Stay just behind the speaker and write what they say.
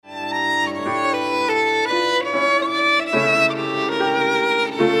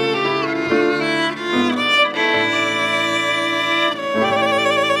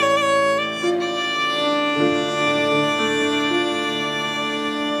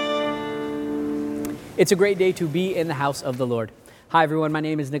It's a great day to be in the house of the Lord. Hi, everyone. My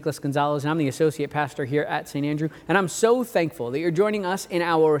name is Nicholas Gonzalez, and I'm the associate pastor here at St. Andrew. And I'm so thankful that you're joining us in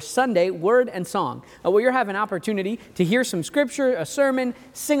our Sunday Word and Song, where you're having an opportunity to hear some scripture, a sermon,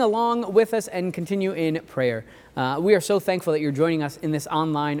 sing along with us, and continue in prayer. We are so thankful that you're joining us in this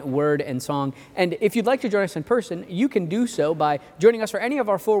online Word and Song. And if you'd like to join us in person, you can do so by joining us for any of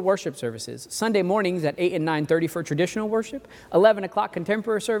our 4 worship services. Sunday mornings at 8 and 9:30 for traditional worship, 11 o'clock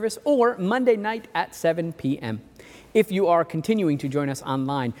contemporary service, or Monday night at 7 p.m. If you are continuing to join us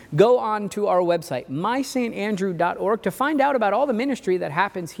online, go on to our website, mystandrew.org, to find out about all the ministry that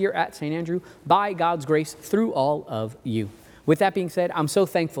happens here at St. Andrew by God's grace through all of you. With that being said, I'm so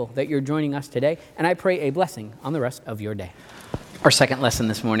thankful that you're joining us today, and I pray a blessing on the rest of your day. Our second lesson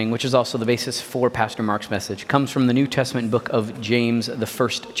this morning, which is also the basis for Pastor Mark's message, comes from the New Testament book of James, the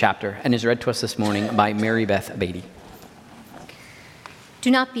 1st chapter, and is read to us this morning by Mary Beth Beatty.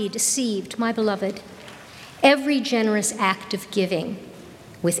 Do not be deceived, my beloved. Every generous act of giving,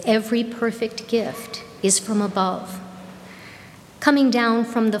 with every perfect gift, is from above, coming down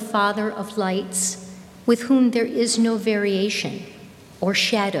from the Father of lights, with whom there is no variation or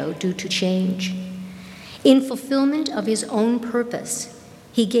shadow due to change. In fulfillment of his own purpose,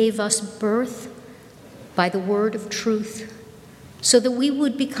 he gave us birth by the word of truth, so that we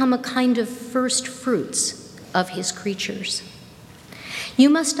would become a kind of first fruits of his creatures.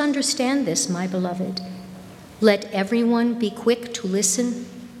 You must understand this, my beloved. Let everyone be quick to listen,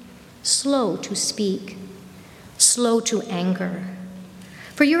 slow to speak, slow to anger.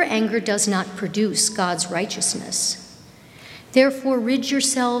 For your anger does not produce God's righteousness. Therefore, rid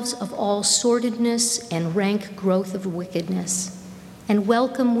yourselves of all sordidness and rank growth of wickedness, and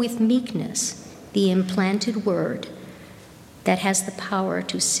welcome with meekness the implanted word that has the power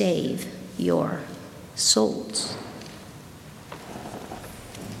to save your souls.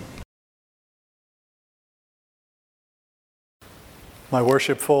 My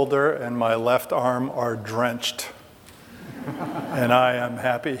worship folder and my left arm are drenched, and I am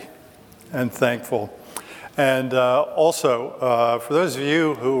happy and thankful. And also, for those of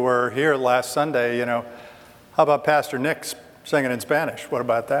you who were here last Sunday, how about Pastor Nick singing in Spanish? What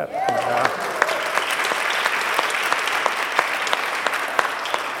about that?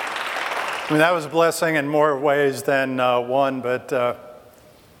 I mean, that was a blessing in more ways than one, but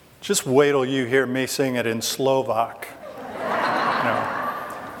just wait till you hear me sing it in Slovak.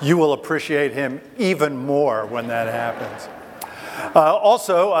 You will appreciate him even more when that happens.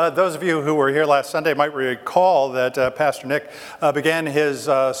 Also, those of you who were here last Sunday might recall that Pastor Nick began his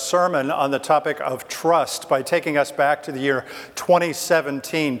sermon on the topic of trust by taking us back to the year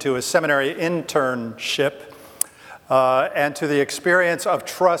 2017 to a seminary internship and to the experience of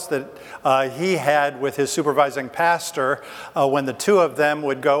trust that he had with his supervising pastor when the two of them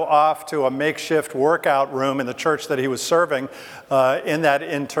would go off to a makeshift workout room in the church that he was serving in that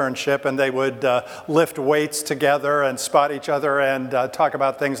internship, and they would lift weights together and spot each other and talk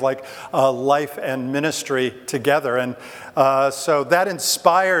about things like life and ministry together. And so that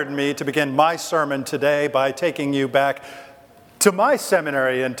inspired me to begin my sermon today by taking you back to my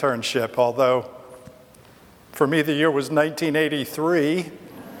seminary internship, although for me the year was 1983.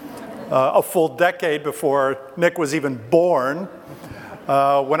 A full decade before Nick was even born,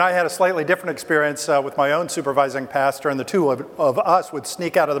 when I had a slightly different experience with my own supervising pastor, and the two of us would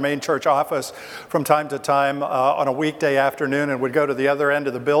sneak out of the main church office from time to time on a weekday afternoon and would go to the other end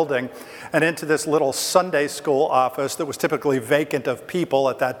of the building and into this little Sunday school office that was typically vacant of people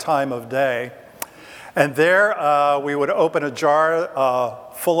at that time of day. And there we would open a jar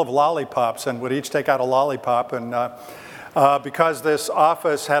full of lollipops and would each take out a lollipop, and because this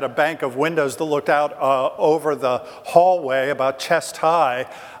office had a bank of windows that looked out over the hallway about chest high,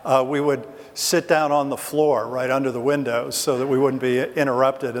 we would sit down on the floor right under the windows so that we wouldn't be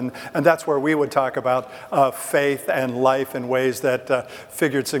interrupted. And that's where we would talk about faith and life in ways that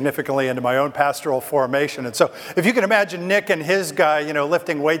figured significantly into my own pastoral formation. And so if you can imagine Nick and his guy,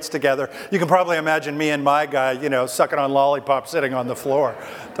 lifting weights together, you can probably imagine me and my guy, sucking on lollipops, sitting on the floor,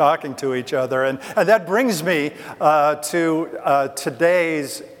 talking to each other. And that brings me to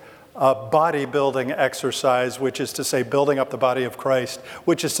today's bodybuilding exercise, which is to say building up the body of Christ,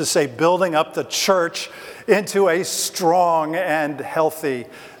 which is to say building up the church into a strong and healthy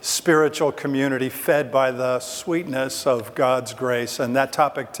spiritual community fed by the sweetness of God's grace. And that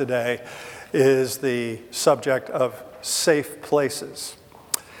topic today is the subject of safe places,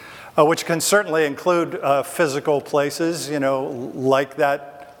 which can certainly include physical places, like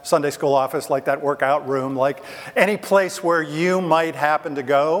that Sunday school office, like that workout room, like any place where you might happen to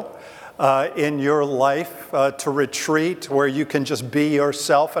go. in your life to retreat where you can just be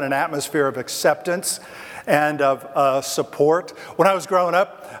yourself in an atmosphere of acceptance and of support. When I was growing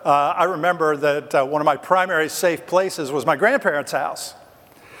up, I remember that one of my primary safe places was my grandparents' house.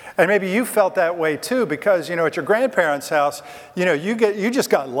 And maybe you felt that way too, because, at your grandparents' house, you just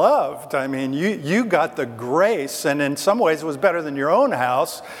got loved. I mean, you got the grace, and in some ways it was better than your own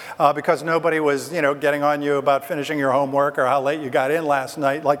house because nobody was, getting on you about finishing your homework or how late you got in last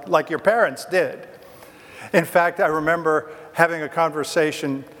night like your parents did. In fact, I remember having a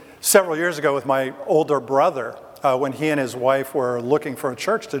conversation several years ago with my older brother when he and his wife were looking for a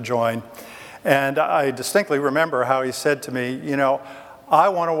church to join. And I distinctly remember how he said to me, I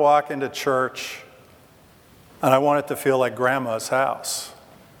want to walk into church and I want it to feel like grandma's house.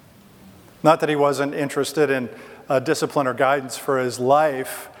 Not that he wasn't interested in discipline or guidance for his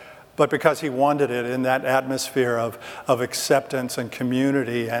life, but because he wanted it in that atmosphere of acceptance and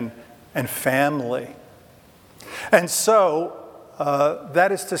community and family. And so,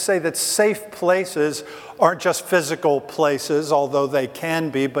 that is to say that safe places aren't just physical places, although they can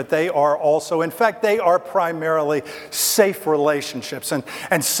be, but they are also, in fact, they are primarily safe relationships.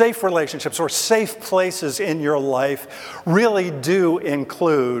 And safe relationships or safe places in your life really do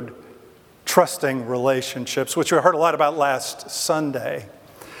include trusting relationships, which we heard a lot about last Sunday,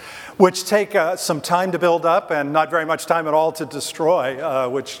 which take some time to build up and not very much time at all to destroy,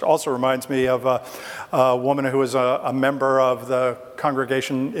 which also reminds me of a woman who was a member of the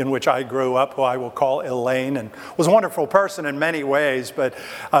congregation in which I grew up, who I will call Elaine, and was a wonderful person in many ways, but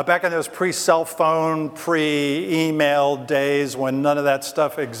back in those pre-cell phone, pre-email days when none of that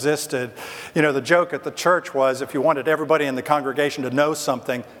stuff existed, the joke at the church was if you wanted everybody in the congregation to know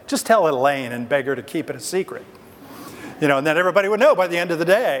something, just tell Elaine and beg her to keep it a secret. And then everybody would know by the end of the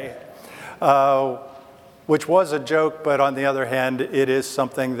day. Which was a joke, but on the other hand, it is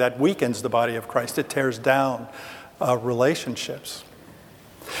something that weakens the body of Christ. It tears down relationships.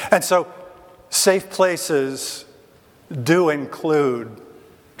 And so safe places do include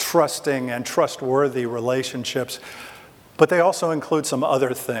trusting and trustworthy relationships, but they also include some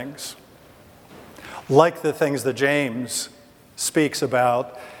other things, like the things that James speaks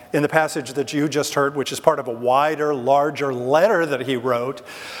about in the passage that you just heard, which is part of a wider, larger letter that he wrote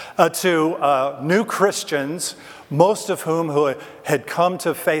to new Christians, most of whom who had come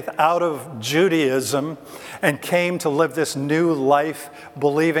to faith out of Judaism and came to live this new life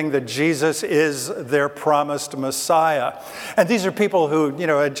believing that Jesus is their promised Messiah. And these are people who,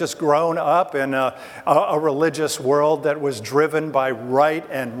 had just grown up in a religious world that was driven by right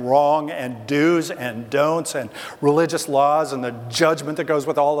and wrong and do's and don'ts and religious laws and the judgment that goes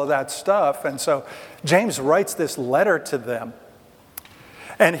with all of that stuff. And so James writes this letter to them,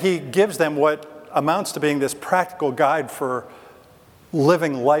 and he gives them what amounts to being this practical guide for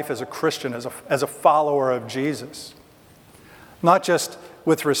living life as a Christian, as a follower of Jesus. Not just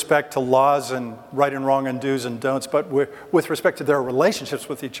with respect to laws and right and wrong and do's and don'ts, but with respect to their relationships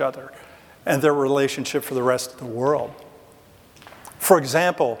with each other and their relationship for the rest of the world. For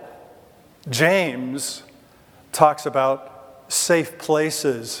example, James talks about safe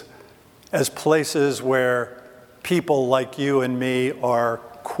places as places where people like you and me are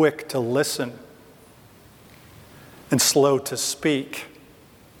quick to listen and slow to speak.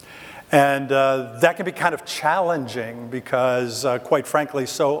 And that can be kind of challenging because, quite frankly,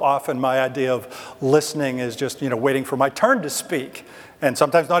 so often my idea of listening is just, waiting for my turn to speak, and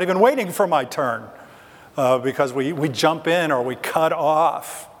sometimes not even waiting for my turn because we jump in or we cut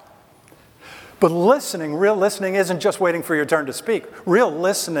off. But real listening isn't just waiting for your turn to speak. Real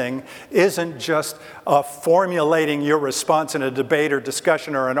listening isn't just formulating your response in a debate or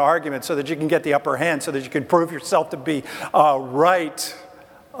discussion or an argument so that you can get the upper hand, so that you can prove yourself to be right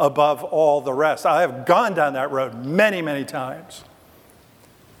above all the rest. I have gone down that road many, many times.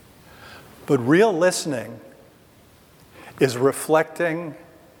 But real listening is reflecting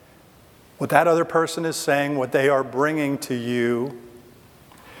what that other person is saying, what they are bringing to you,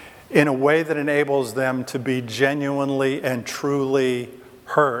 in a way that enables them to be genuinely and truly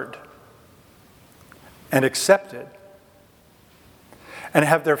heard and accepted and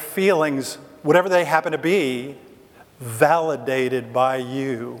have their feelings, whatever they happen to be, validated by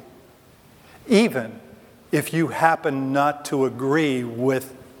you, even if you happen not to agree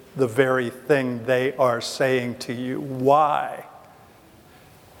with the very thing they are saying to you. Why?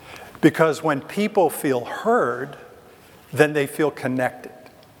 Because when people feel heard, then they feel connected.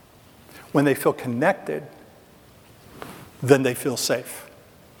 When they feel connected, then they feel safe.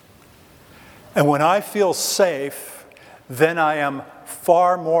 And when I feel safe, then I am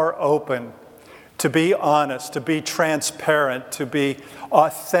far more open to be honest, to be transparent, to be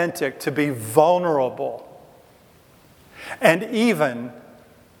authentic, to be vulnerable, and even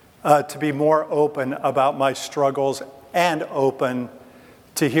to be more open about my struggles and open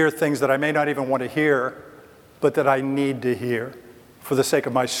to hear things that I may not even want to hear, but that I need to hear for the sake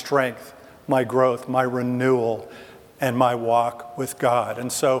of my strength, my growth, my renewal, and my walk with God.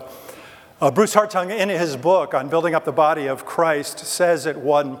 And so Bruce Hartung, in his book on building up the body of Christ, says at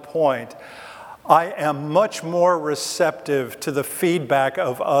one point, I am much more receptive to the feedback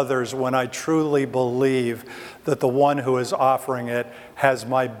of others when I truly believe that the one who is offering it has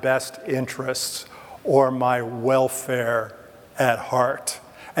my best interests or my welfare at heart.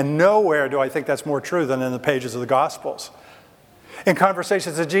 And nowhere do I think that's more true than in the pages of the Gospels. In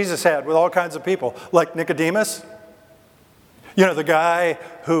conversations that Jesus had with all kinds of people, like Nicodemus, you know, the guy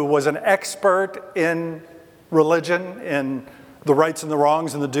who was an expert in religion, in the rights and the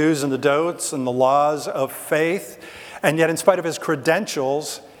wrongs and the do's and the don'ts and the laws of faith, and yet in spite of his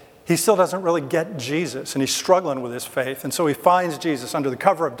credentials, he still doesn't really get Jesus, and he's struggling with his faith. And so he finds Jesus under the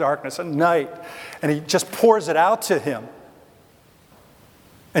cover of darkness at night, and he just pours it out to him.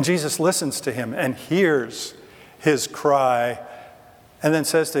 And Jesus listens to him and hears his cry, and then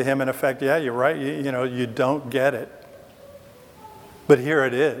says to him, in effect, yeah, you're right, you don't get it. But here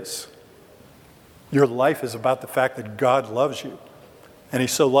it is. Your life is about the fact that God loves you, and he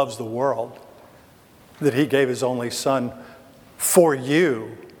so loves the world that he gave his only son for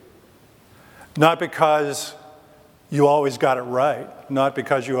you, not because you always got it right, not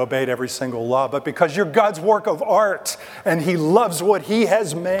because you obeyed every single law, but because you're God's work of art, and he loves what he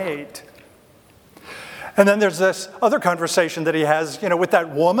has made. And then there's this other conversation that he has, with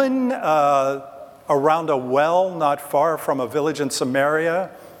that woman around a well not far from a village in Samaria.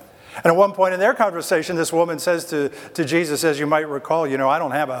 And at one point in their conversation, this woman says to Jesus, as you might recall, I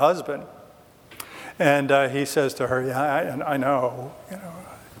don't have a husband. And he says to her, yeah, I know,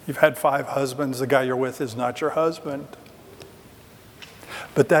 you've had 5 husbands. The guy you're with is not your husband.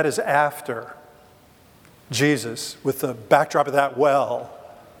 But that is after Jesus, with the backdrop of that well,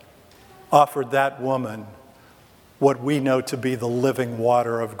 offered that woman what we know to be the living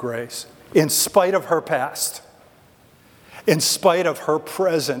water of grace, in spite of her past, in spite of her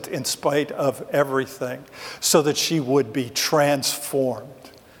present, in spite of everything, so that she would be transformed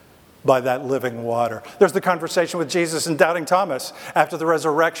by that living water. There's the conversation with Jesus and doubting Thomas after the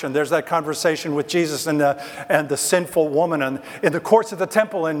resurrection. There's that conversation with Jesus and the sinful woman in the courts of the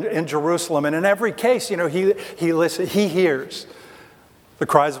temple in Jerusalem. And in every case, he listens, he hears the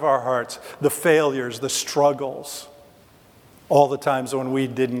cries of our hearts, the failures, the struggles, all the times when we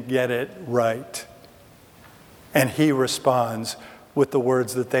didn't get it right. And he responds with the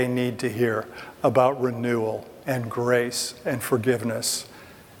words that they need to hear about renewal and grace and forgiveness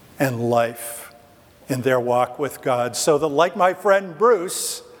and life in their walk with God. So that, like my friend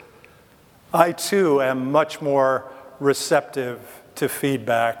Bruce, I too am much more receptive to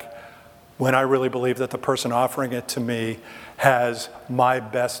feedback when I really believe that the person offering it to me has my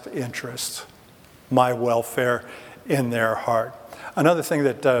best interests, my welfare in their heart. Another thing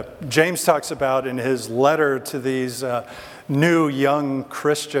that James talks about in his letter to these new young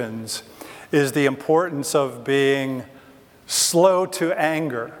Christians is the importance of being slow to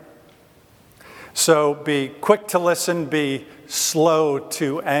anger. So be quick to listen, be slow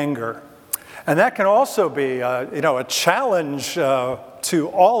to anger. And that can also be a challenge to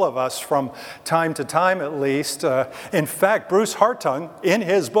all of us from time to time, at least. In fact, Bruce Hartung, in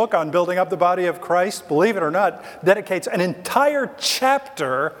his book on building up the body of Christ, believe it or not, dedicates an entire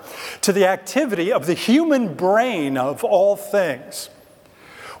chapter to the activity of the human brain of all things,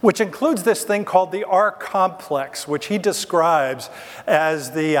 which includes this thing called the R complex, which he describes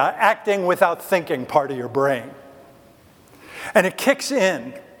as the acting without thinking part of your brain. And it kicks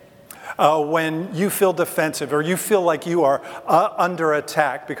in when you feel defensive or you feel like you are under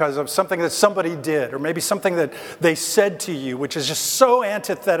attack because of something that somebody did or maybe something that they said to you, which is just so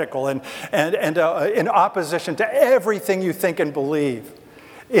antithetical and in opposition to everything you think and believe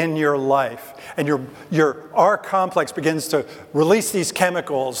in your life. And your R complex begins to release these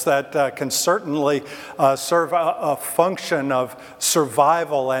chemicals that can certainly serve a function of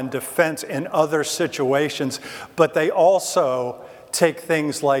survival and defense in other situations, but they also take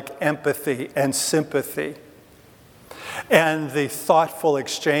things like empathy and sympathy and the thoughtful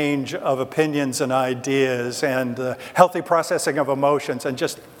exchange of opinions and ideas and the healthy processing of emotions and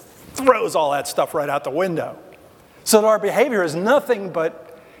just throws all that stuff right out the window. So that our behavior is nothing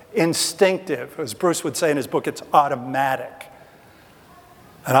but instinctive. As Bruce would say in his book, it's automatic.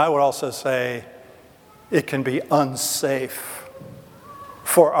 And I would also say it can be unsafe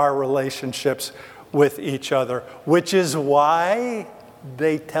for our relationships with each other, which is why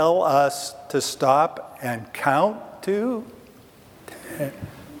they tell us to stop and count to 10.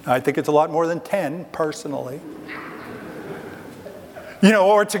 I think it's a lot more than 10, personally.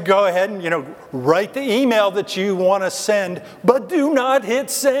 Or to go ahead and, write the email that you want to send, but do not hit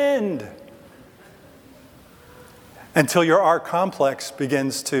send until your R complex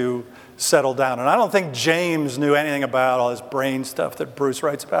begins to settle down. And I don't think James knew anything about all this brain stuff that Bruce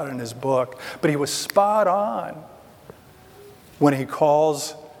writes about in his book, but he was spot on when he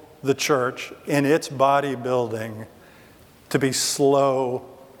calls the church in its bodybuilding to be slow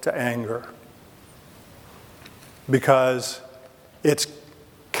to anger, because it's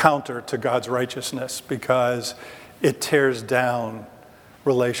counter to God's righteousness, because it tears down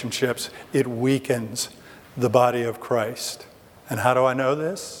relationships, it weakens the body of Christ. And how do I know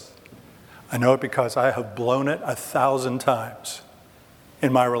this? I know it because I have blown it 1,000 times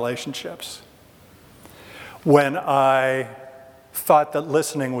in my relationships. When I thought that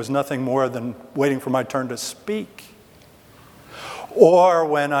listening was nothing more than waiting for my turn to speak, or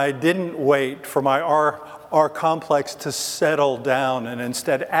when I didn't wait for my R complex to settle down and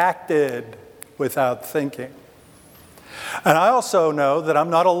instead acted without thinking. And I also know that I'm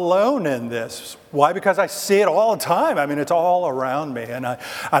not alone in this. Why? Because I see it all the time. I mean, it's all around me. And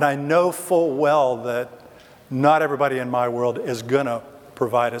I know full well that not everybody in my world is going to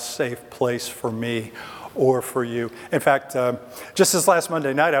provide a safe place for me or for you. In fact, just this last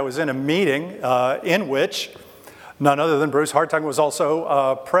Monday night, I was in a meeting in which none other than Bruce Hartung was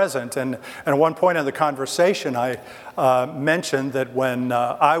also present. And at one point in the conversation, I mentioned that when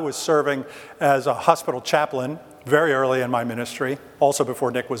I was serving as a hospital chaplain very early in my ministry, also before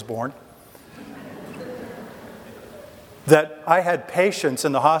Nick was born, that I had patients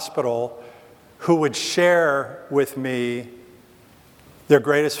in the hospital who would share with me their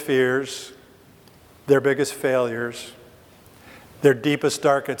greatest fears, their biggest failures, their deepest,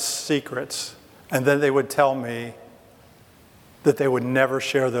 darkest secrets, and then they would tell me that they would never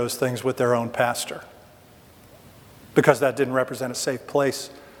share those things with their own pastor because that didn't represent a safe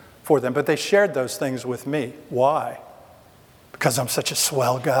place for them. But they shared those things with me. Why? Because I'm such a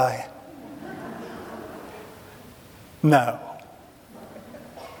swell guy. No.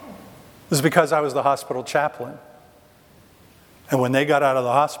 It was because I was the hospital chaplain. And when they got out of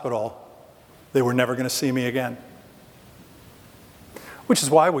the hospital, they were never going to see me again. Which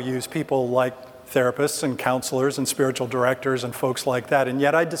is why we use people like therapists and counselors and spiritual directors and folks like that. And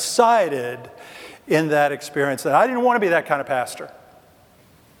yet I decided in that experience that I didn't want to be that kind of pastor.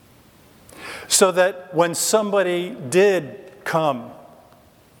 So that when somebody did come,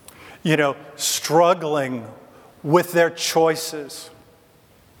 struggling with their choices,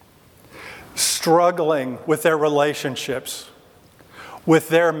 struggling with their relationships, with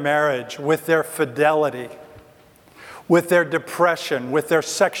their marriage, with their fidelity, with their depression, with their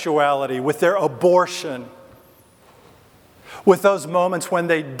sexuality, with their abortion, with those moments when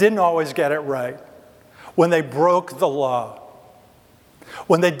they didn't always get it right, when they broke the law,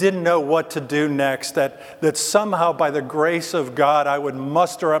 when they didn't know what to do next, that somehow by the grace of God I would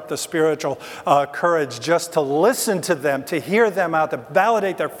muster up the spiritual courage just to listen to them, to hear them out, to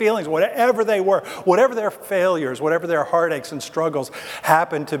validate their feelings, whatever they were, whatever their failures, whatever their heartaches and struggles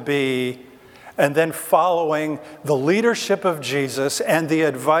happened to be, and then following the leadership of Jesus and the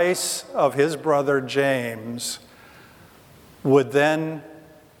advice of his brother James, would then,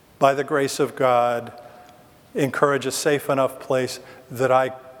 by the grace of God, encourage a safe enough place that I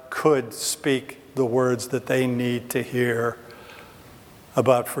could speak the words that they need to hear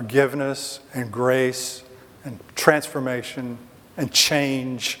about forgiveness and grace and transformation and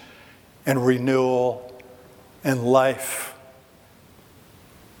change and renewal and life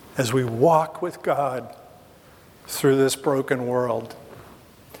as we walk with God through this broken world.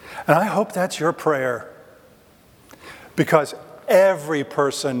 And I hope that's your prayer, because every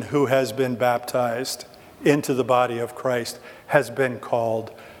person who has been baptized into the body of Christ has been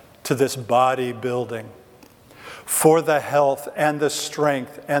called to this body building for the health and the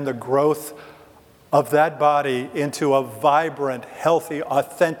strength and the growth of that body into a vibrant, healthy,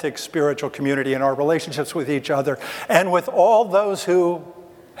 authentic spiritual community in our relationships with each other and with all those who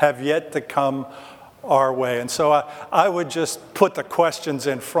have yet to come our way. And so I would just put the questions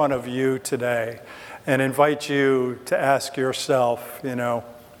in front of you today and invite you to ask yourself,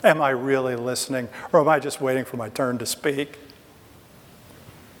 am I really listening, or am I just waiting for my turn to speak?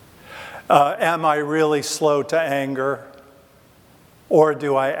 Am I really slow to anger, or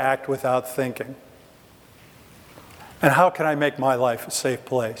do I act without thinking? And how can I make my life a safe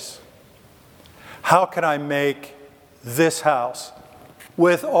place? How can I make this house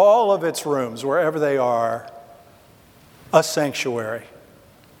with all of its rooms, wherever they are, a sanctuary,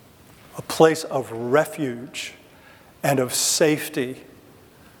 a place of refuge and of safety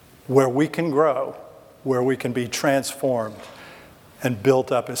where we can grow, where we can be transformed and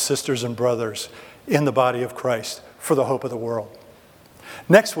built up as sisters and brothers in the body of Christ for the hope of the world.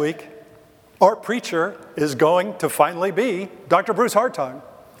 Next week, our preacher is going to finally be Dr. Bruce Hartung,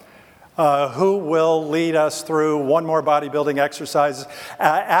 who will lead us through one more bodybuilding exercise,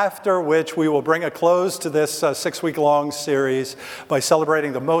 after which we will bring a close to this 6-week-long series by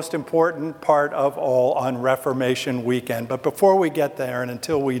celebrating the most important part of all on Reformation Weekend. But before we get there, and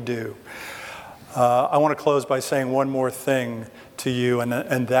until we do, I want to close by saying one more thing to you,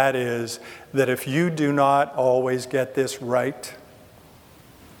 and that is that if you do not always get this right,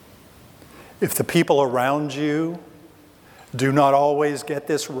 if the people around you do not always get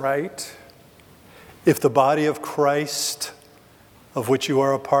this right, if the body of Christ, of which you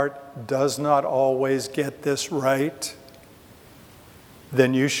are a part, does not always get this right,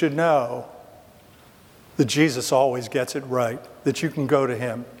 then you should know that Jesus always gets it right, that you can go to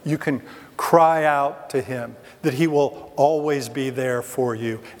him, you can cry out to him, that he will always be there for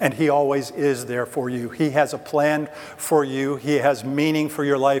you, and he always is there for you. He has a plan for you. He has meaning for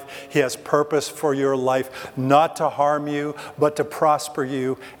your life. He has purpose for your life, not to harm you, but to prosper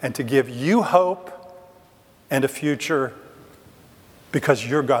you and to give you hope and a future, because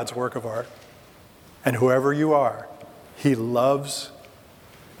you're God's work of art. And whoever you are, he loves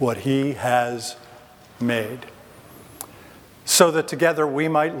what he has made, so that together we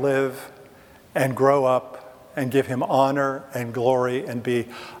might live and grow up and give him honor and glory and be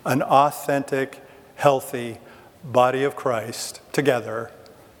an authentic, healthy body of Christ together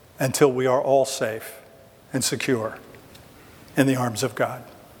until we are all safe and secure in the arms of God.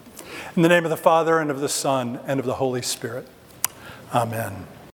 In the name of the Father, and of the Son, and of the Holy Spirit. Amen.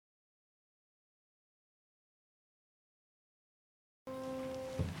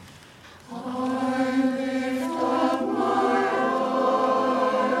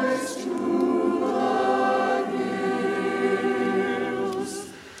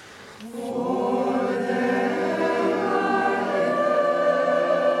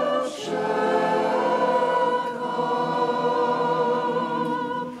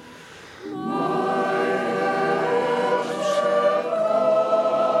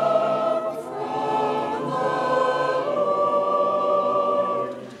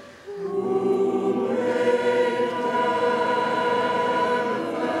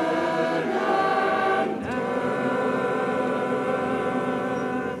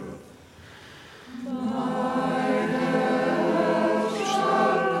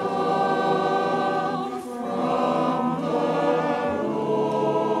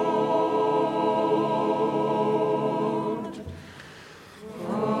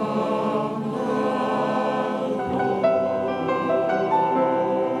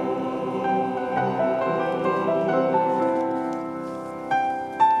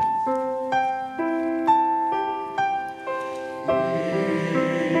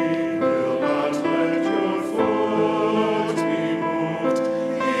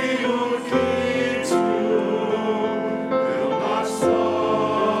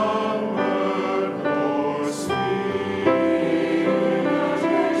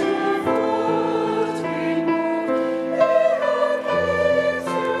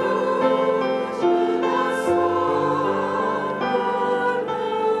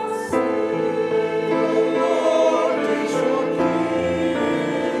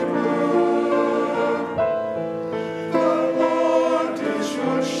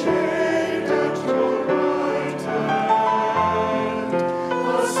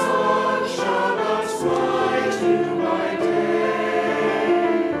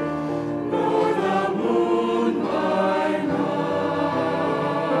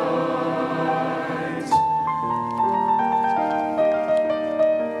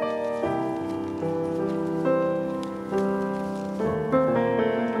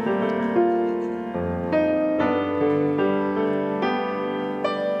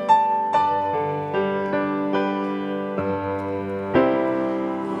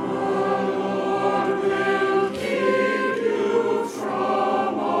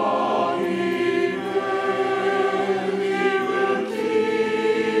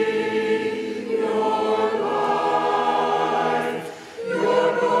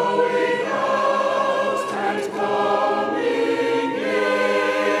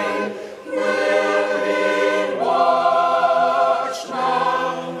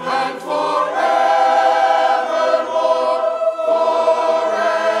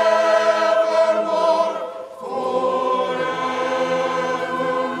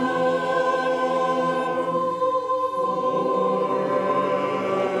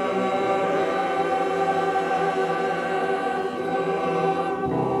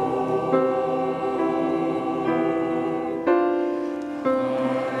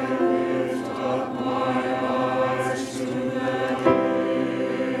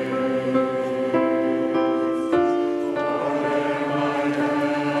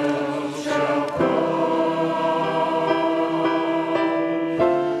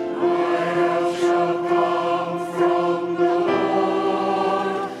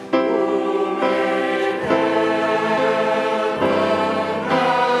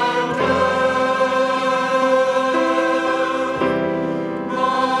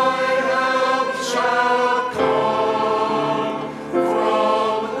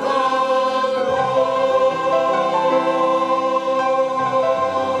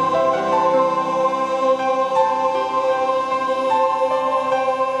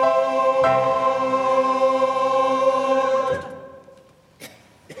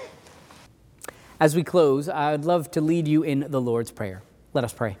 As we close, I'd love to lead you in the Lord's Prayer. Let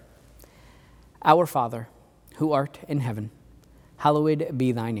us pray. Our Father, who art in heaven, hallowed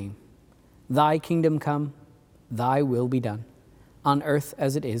be thy name. Thy kingdom come, thy will be done, on earth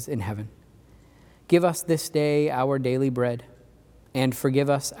as it is in heaven. Give us this day our daily bread, and forgive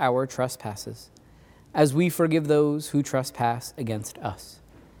us our trespasses, as we forgive those who trespass against us.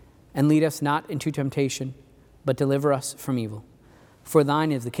 And lead us not into temptation, but deliver us from evil. For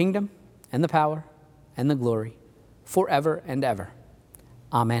thine is the kingdom, and the power, and the glory, forever and ever.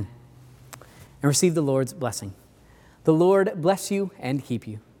 Amen. And receive the Lord's blessing. The Lord bless you and keep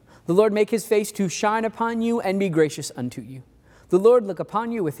you. The Lord make his face to shine upon you and be gracious unto you. The Lord look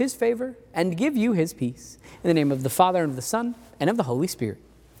upon you with his favor and give you his peace. In the name of the Father, and of the Son, and of the Holy Spirit.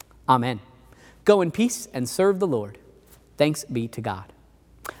 Amen. Go in peace and serve the Lord. Thanks be to God.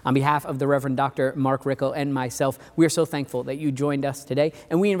 On behalf of the Reverend Dr. Mark Rickel and myself, we are so thankful that you joined us today,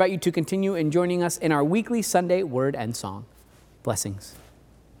 and we invite you to continue in joining us in our weekly Sunday Word and Song. Blessings.